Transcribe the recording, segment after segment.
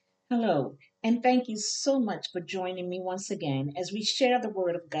Hello, and thank you so much for joining me once again as we share the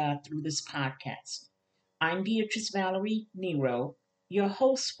Word of God through this podcast. I'm Beatrice Valerie Nero, your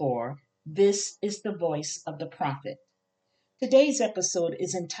host for This is the Voice of the Prophet. Today's episode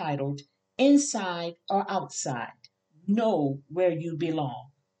is entitled Inside or Outside? Know Where You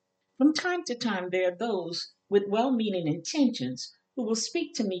Belong. From time to time, there are those with well meaning intentions who will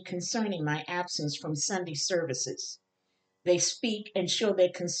speak to me concerning my absence from Sunday services. They speak and show their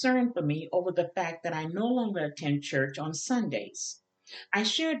concern for me over the fact that I no longer attend church on Sundays. I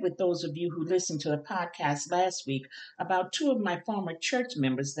shared with those of you who listened to the podcast last week about two of my former church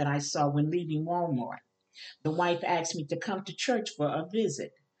members that I saw when leaving Walmart. The wife asked me to come to church for a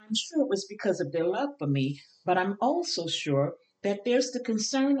visit. I'm sure it was because of their love for me, but I'm also sure that there's the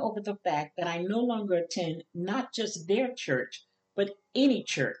concern over the fact that I no longer attend not just their church, but any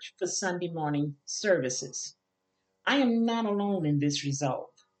church for Sunday morning services. I am not alone in this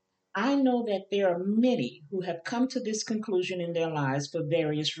resolve. I know that there are many who have come to this conclusion in their lives for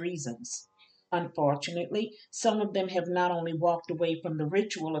various reasons. Unfortunately, some of them have not only walked away from the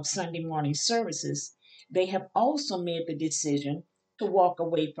ritual of Sunday morning services, they have also made the decision to walk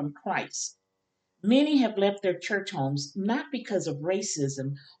away from Christ. Many have left their church homes not because of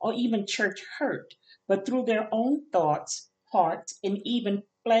racism or even church hurt, but through their own thoughts, hearts, and even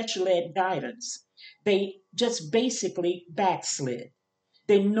flesh led guidance. They just basically backslid.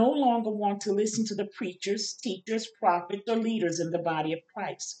 They no longer want to listen to the preachers, teachers, prophets, or leaders in the body of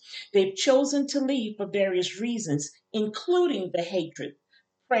Christ. They've chosen to leave for various reasons, including the hatred,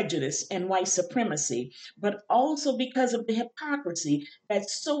 prejudice, and white supremacy, but also because of the hypocrisy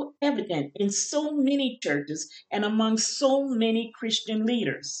that's so evident in so many churches and among so many Christian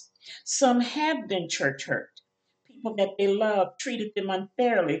leaders. Some have been church hurt. People that they loved treated them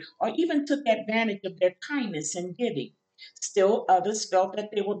unfairly or even took advantage of their kindness and giving. Still, others felt that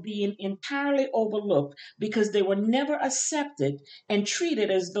they were being entirely overlooked because they were never accepted and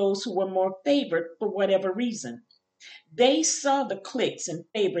treated as those who were more favored for whatever reason. They saw the cliques and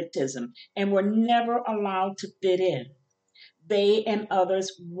favoritism and were never allowed to fit in. They and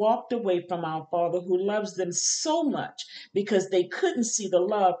others walked away from our Father who loves them so much because they couldn't see the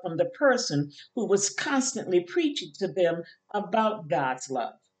love from the person who was constantly preaching to them about God's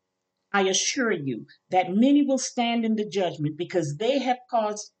love. I assure you that many will stand in the judgment because they have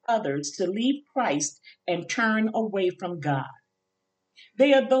caused others to leave Christ and turn away from God.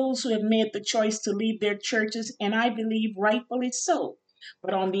 They are those who have made the choice to leave their churches, and I believe rightfully so.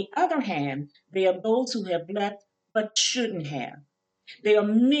 But on the other hand, there are those who have left but shouldn't have. There are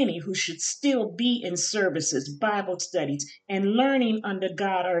many who should still be in services, Bible studies, and learning under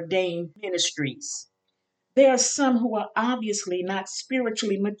God ordained ministries. There are some who are obviously not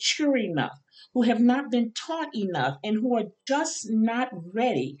spiritually mature enough, who have not been taught enough, and who are just not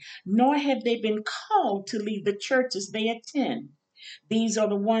ready, nor have they been called to leave the churches they attend. These are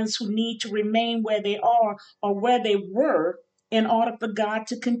the ones who need to remain where they are or where they were in order for God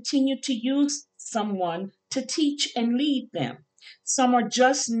to continue to use someone to teach and lead them. Some are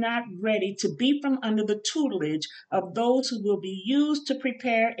just not ready to be from under the tutelage of those who will be used to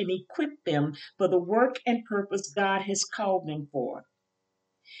prepare and equip them for the work and purpose God has called them for.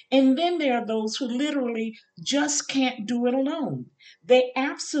 And then there are those who literally just can't do it alone. They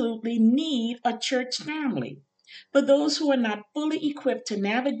absolutely need a church family. For those who are not fully equipped to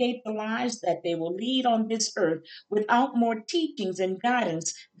navigate the lives that they will lead on this earth without more teachings and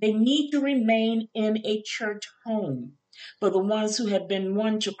guidance, they need to remain in a church home. For the ones who have been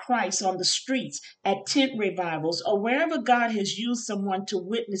won to Christ on the streets, at tent revivals, or wherever God has used someone to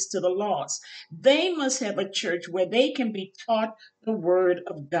witness to the lost, they must have a church where they can be taught the word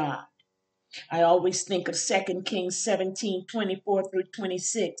of God. I always think of 2 Kings 17:24 through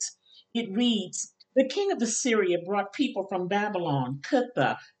 26. It reads, the king of Assyria brought people from Babylon,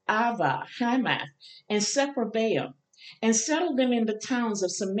 Cutha, Ava, Hamath, and Sepharvaim, and settled them in the towns of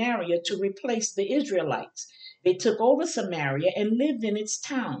Samaria to replace the Israelites. They took over Samaria and lived in its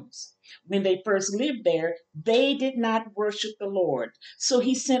towns. When they first lived there, they did not worship the Lord. So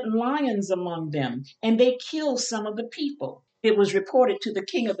he sent lions among them, and they killed some of the people. It was reported to the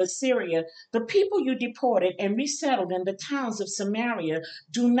king of Assyria, the people you deported and resettled in the towns of Samaria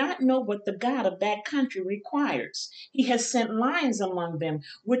do not know what the God of that country requires. He has sent lions among them,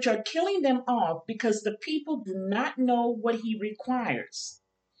 which are killing them off because the people do not know what he requires.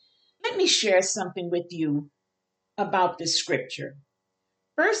 Let me share something with you about this scripture.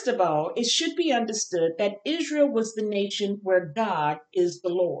 First of all, it should be understood that Israel was the nation where God is the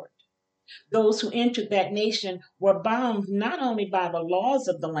Lord. Those who entered that nation were bound not only by the laws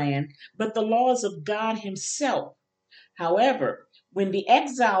of the land, but the laws of God Himself. However, When the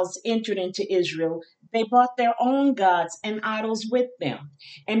exiles entered into Israel, they brought their own gods and idols with them.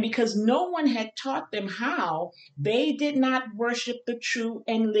 And because no one had taught them how, they did not worship the true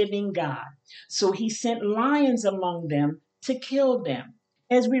and living God. So he sent lions among them to kill them.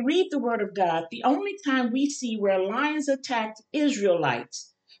 As we read the word of God, the only time we see where lions attacked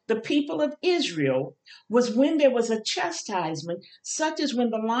Israelites, the people of Israel, was when there was a chastisement, such as when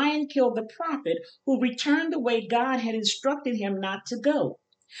the lion killed the prophet who returned the way God had instructed him not to go.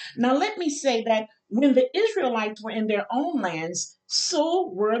 Now, let me say that when the Israelites were in their own lands,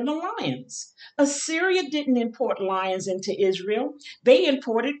 so were the lions. Assyria didn't import lions into Israel, they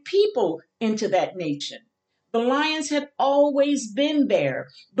imported people into that nation. The lions had always been there,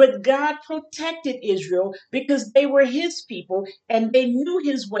 but God protected Israel because they were his people and they knew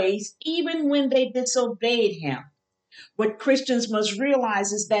his ways even when they disobeyed him. What Christians must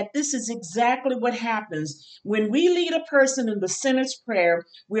realize is that this is exactly what happens when we lead a person in the sinner's prayer.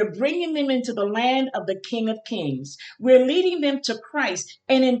 We're bringing them into the land of the King of Kings. We're leading them to Christ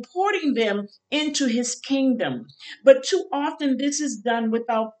and importing them into his kingdom. But too often, this is done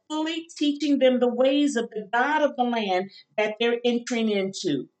without fully teaching them the ways of the God of the land that they're entering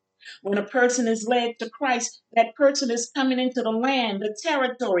into. When a person is led to Christ, that person is coming into the land, the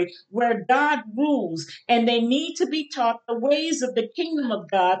territory where God rules, and they need to be taught the ways of the kingdom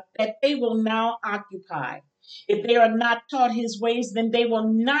of God that they will now occupy. If they are not taught his ways, then they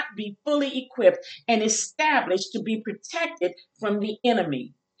will not be fully equipped and established to be protected from the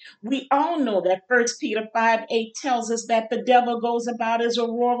enemy. We all know that 1 Peter 5:8 tells us that the devil goes about as a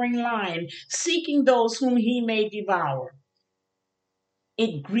roaring lion, seeking those whom he may devour.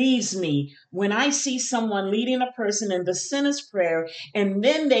 It grieves me when I see someone leading a person in the sinner's prayer and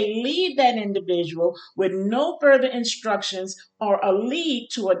then they leave that individual with no further instructions or a lead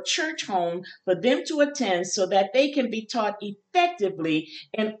to a church home for them to attend so that they can be taught effectively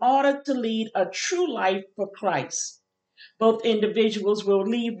in order to lead a true life for Christ. Both individuals will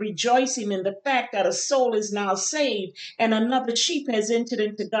leave rejoicing in the fact that a soul is now saved and another sheep has entered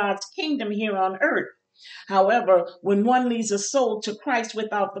into God's kingdom here on earth. However, when one leads a soul to Christ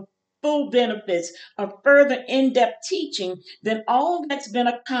without the full benefits of further in depth teaching, then all that's been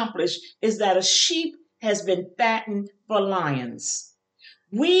accomplished is that a sheep has been fattened for lions.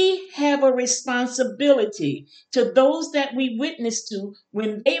 We have a responsibility to those that we witness to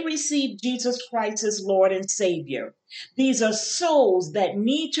when they receive Jesus Christ as Lord and Savior. These are souls that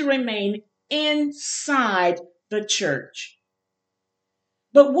need to remain inside the church.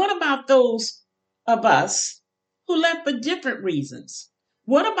 But what about those of us who left for different reasons?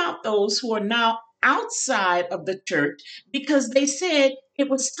 What about those who are now outside of the church because they said it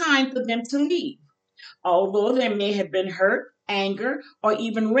was time for them to leave? Although there may have been hurt, anger, or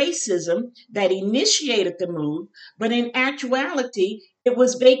even racism that initiated the move, but in actuality, it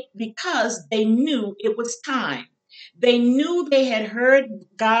was because they knew it was time. They knew they had heard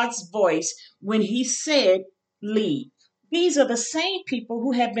God's voice when He said, leave. These are the same people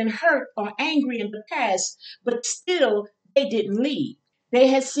who have been hurt or angry in the past, but still they didn't leave. They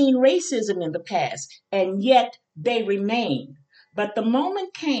had seen racism in the past, and yet they remained. But the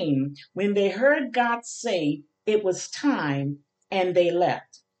moment came when they heard God say it was time and they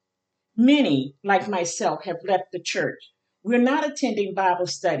left. Many, like myself, have left the church. We're not attending Bible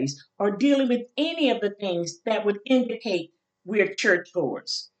studies or dealing with any of the things that would indicate we're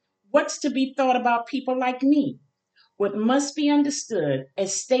churchgoers. What's to be thought about people like me? What must be understood,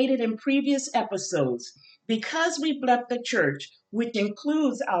 as stated in previous episodes, because we've left the church, which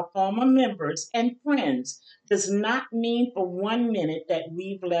includes our former members and friends, does not mean for 1 minute that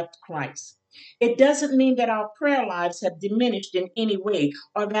we've left Christ. It doesn't mean that our prayer lives have diminished in any way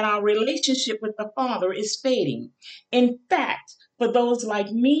or that our relationship with the Father is fading. In fact, for those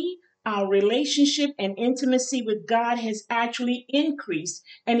like me, our relationship and intimacy with God has actually increased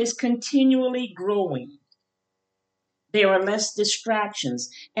and is continually growing. There are less distractions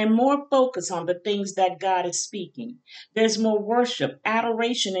and more focus on the things that God is speaking. There's more worship,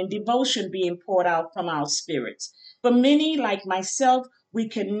 adoration, and devotion being poured out from our spirits. For many, like myself, we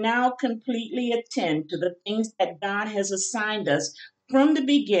can now completely attend to the things that God has assigned us from the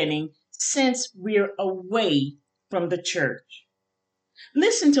beginning since we're away from the church.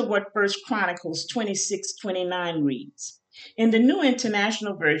 Listen to what First Chronicles 26:29 reads. In the New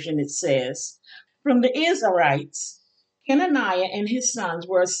International Version, it says, from the Israelites, Hananiah and his sons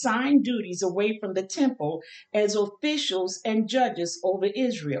were assigned duties away from the temple as officials and judges over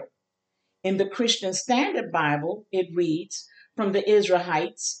Israel. In the Christian Standard Bible, it reads, from the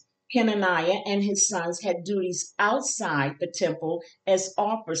Israelites, Hananiah and his sons had duties outside the temple as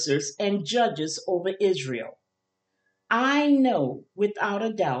officers and judges over Israel. I know without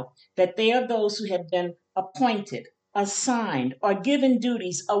a doubt that they are those who have been appointed, assigned, or given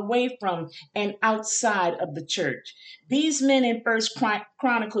duties away from and outside of the church. These men in First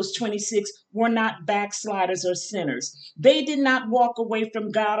Chronicles 26 were not backsliders or sinners. They did not walk away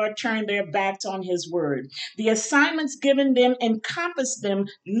from God or turn their backs on his word. The assignments given them encompassed them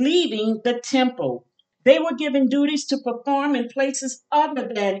leaving the temple. They were given duties to perform in places other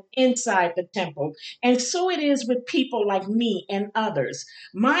than inside the temple. And so it is with people like me and others.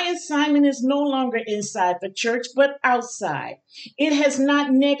 My assignment is no longer inside the church, but outside. It has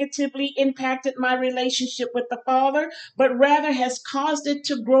not negatively impacted my relationship with the Father, but rather has caused it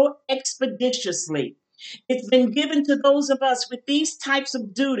to grow expeditiously. It's been given to those of us with these types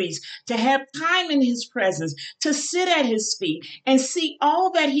of duties to have time in His presence, to sit at His feet and see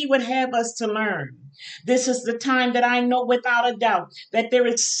all that He would have us to learn. This is the time that I know without a doubt that there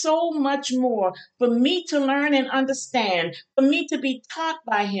is so much more for me to learn and understand, for me to be taught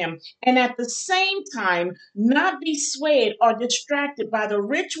by Him, and at the same time, not be swayed or distracted by the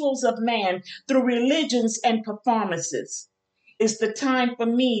rituals of man through religions and performances. It's the time for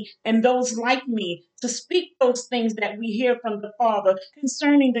me and those like me to speak those things that we hear from the Father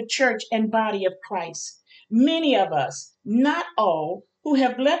concerning the church and body of Christ. Many of us, not all, who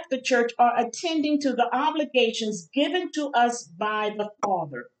have left the church are attending to the obligations given to us by the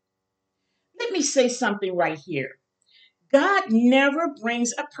Father. Let me say something right here. God never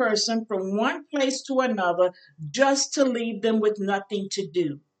brings a person from one place to another just to leave them with nothing to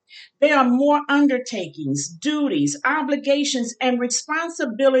do. There are more undertakings, duties, obligations, and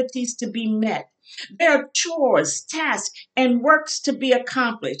responsibilities to be met. There are chores, tasks, and works to be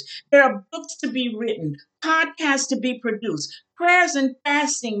accomplished. There are books to be written, podcasts to be produced, prayers and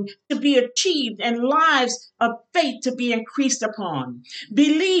fasting to be achieved, and lives of faith to be increased upon.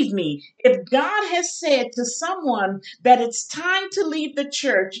 Believe me, if God has said to someone that it's time to leave the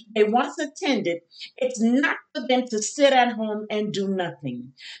church they once attended, it's not for them to sit at home and do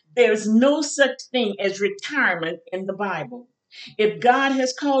nothing. There's no such thing as retirement in the Bible. If God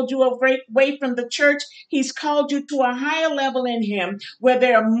has called you away from the church, He's called you to a higher level in Him where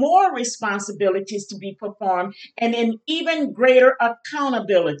there are more responsibilities to be performed and an even greater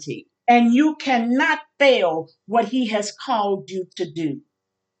accountability. And you cannot fail what He has called you to do.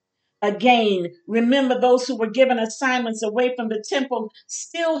 Again, remember those who were given assignments away from the temple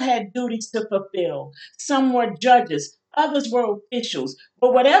still had duties to fulfill. Some were judges, others were officials.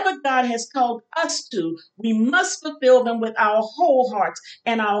 But whatever God has called us to, we must fulfill them with our whole hearts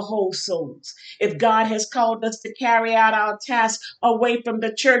and our whole souls. If God has called us to carry out our tasks away from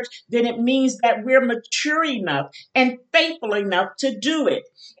the church, then it means that we're mature enough and faithful enough to do it.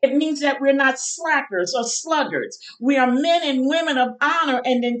 It means that we're not slackers or sluggards. We are men and women of honor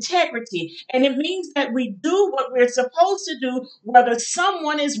and integrity. And it means that we do what we're supposed to do, whether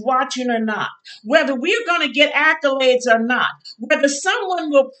someone is watching or not, whether we're going to get accolades or not, whether someone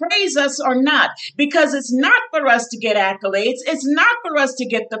will praise us or not, because it's not for us to get accolades. It's not for us to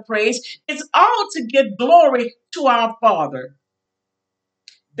get the praise. It's all to give glory to our Father.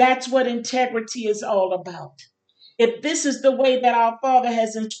 That's what integrity is all about. If this is the way that our Father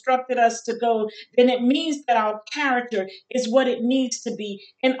has instructed us to go, then it means that our character is what it needs to be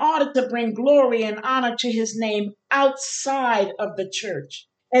in order to bring glory and honor to His name outside of the church.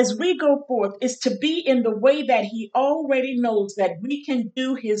 As we go forth, is to be in the way that He already knows that we can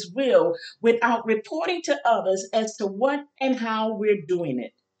do His will without reporting to others as to what and how we're doing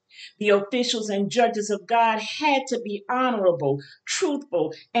it. The officials and judges of God had to be honorable,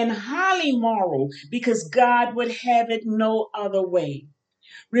 truthful, and highly moral because God would have it no other way.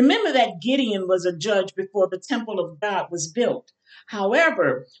 Remember that Gideon was a judge before the temple of God was built.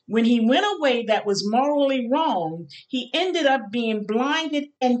 However, when he went away that was morally wrong, he ended up being blinded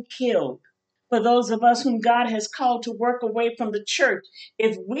and killed. For those of us whom God has called to work away from the church,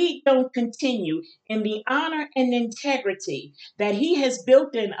 if we don't continue in the honor and integrity that He has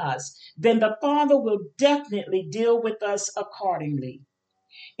built in us, then the Father will definitely deal with us accordingly.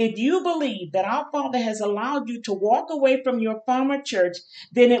 If you believe that our Father has allowed you to walk away from your former church,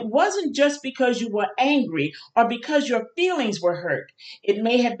 then it wasn't just because you were angry or because your feelings were hurt. It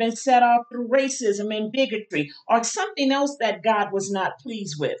may have been set off through racism and bigotry or something else that God was not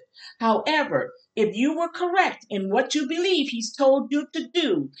pleased with. However, if you were correct in what you believe He's told you to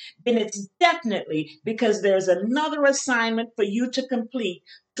do, then it's definitely because there's another assignment for you to complete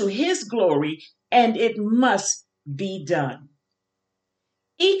to His glory, and it must be done.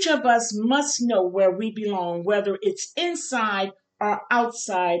 Each of us must know where we belong, whether it's inside or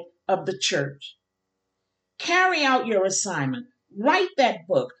outside of the church. Carry out your assignment. Write that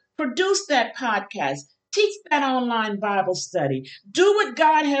book. Produce that podcast. Teach that online Bible study. Do what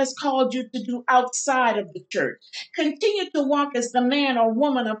God has called you to do outside of the church. Continue to walk as the man or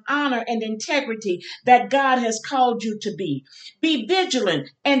woman of honor and integrity that God has called you to be. Be vigilant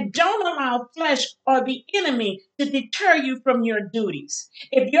and don't allow flesh or the enemy to deter you from your duties.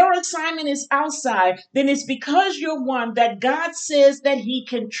 If your assignment is outside, then it's because you're one that God says that He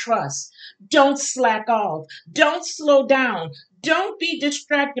can trust. Don't slack off. Don't slow down. Don't be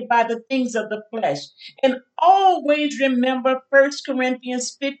distracted by the things of the flesh. And always remember 1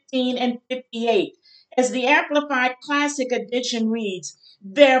 Corinthians 15 and 58. As the Amplified Classic Edition reads,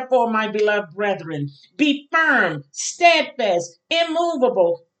 therefore, my beloved brethren, be firm, steadfast,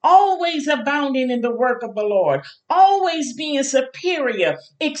 immovable, always abounding in the work of the Lord, always being superior,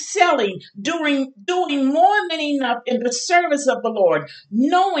 excelling, doing more than enough in the service of the Lord,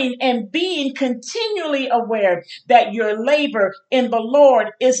 knowing and being continually aware that your labor in the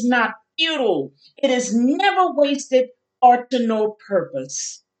Lord is not futile. It is never wasted or to no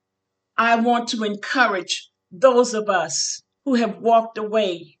purpose. I want to encourage those of us who have walked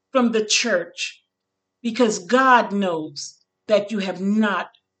away from the church because God knows that you have not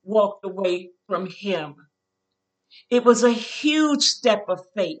walked away from Him. It was a huge step of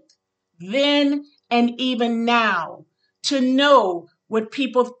faith then and even now to know what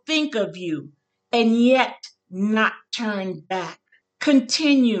people think of you and yet not turn back.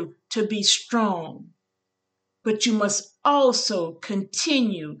 Continue to be strong, but you must also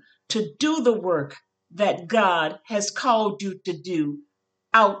continue to do the work that God has called you to do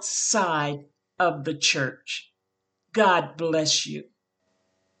outside of the church. God bless you.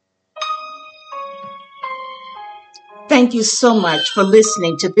 Thank you so much for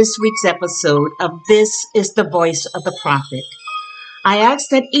listening to this week's episode of This is the Voice of the Prophet. I ask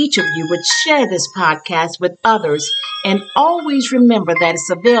that each of you would share this podcast with others and always remember that it's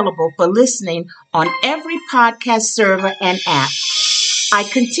available for listening on every podcast server and app. I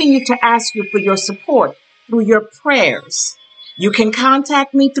continue to ask you for your support through your prayers. You can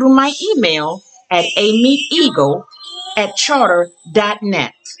contact me through my email at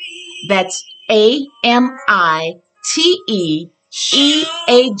amitieagle@charter.net. That's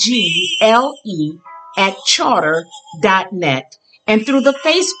AmitieAgle@charter.net. And through the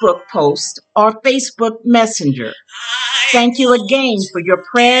Facebook post or Facebook Messenger. Thank you again for your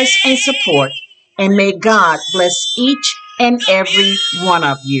prayers and support, and may God bless each and every one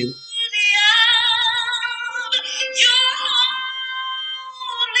of you.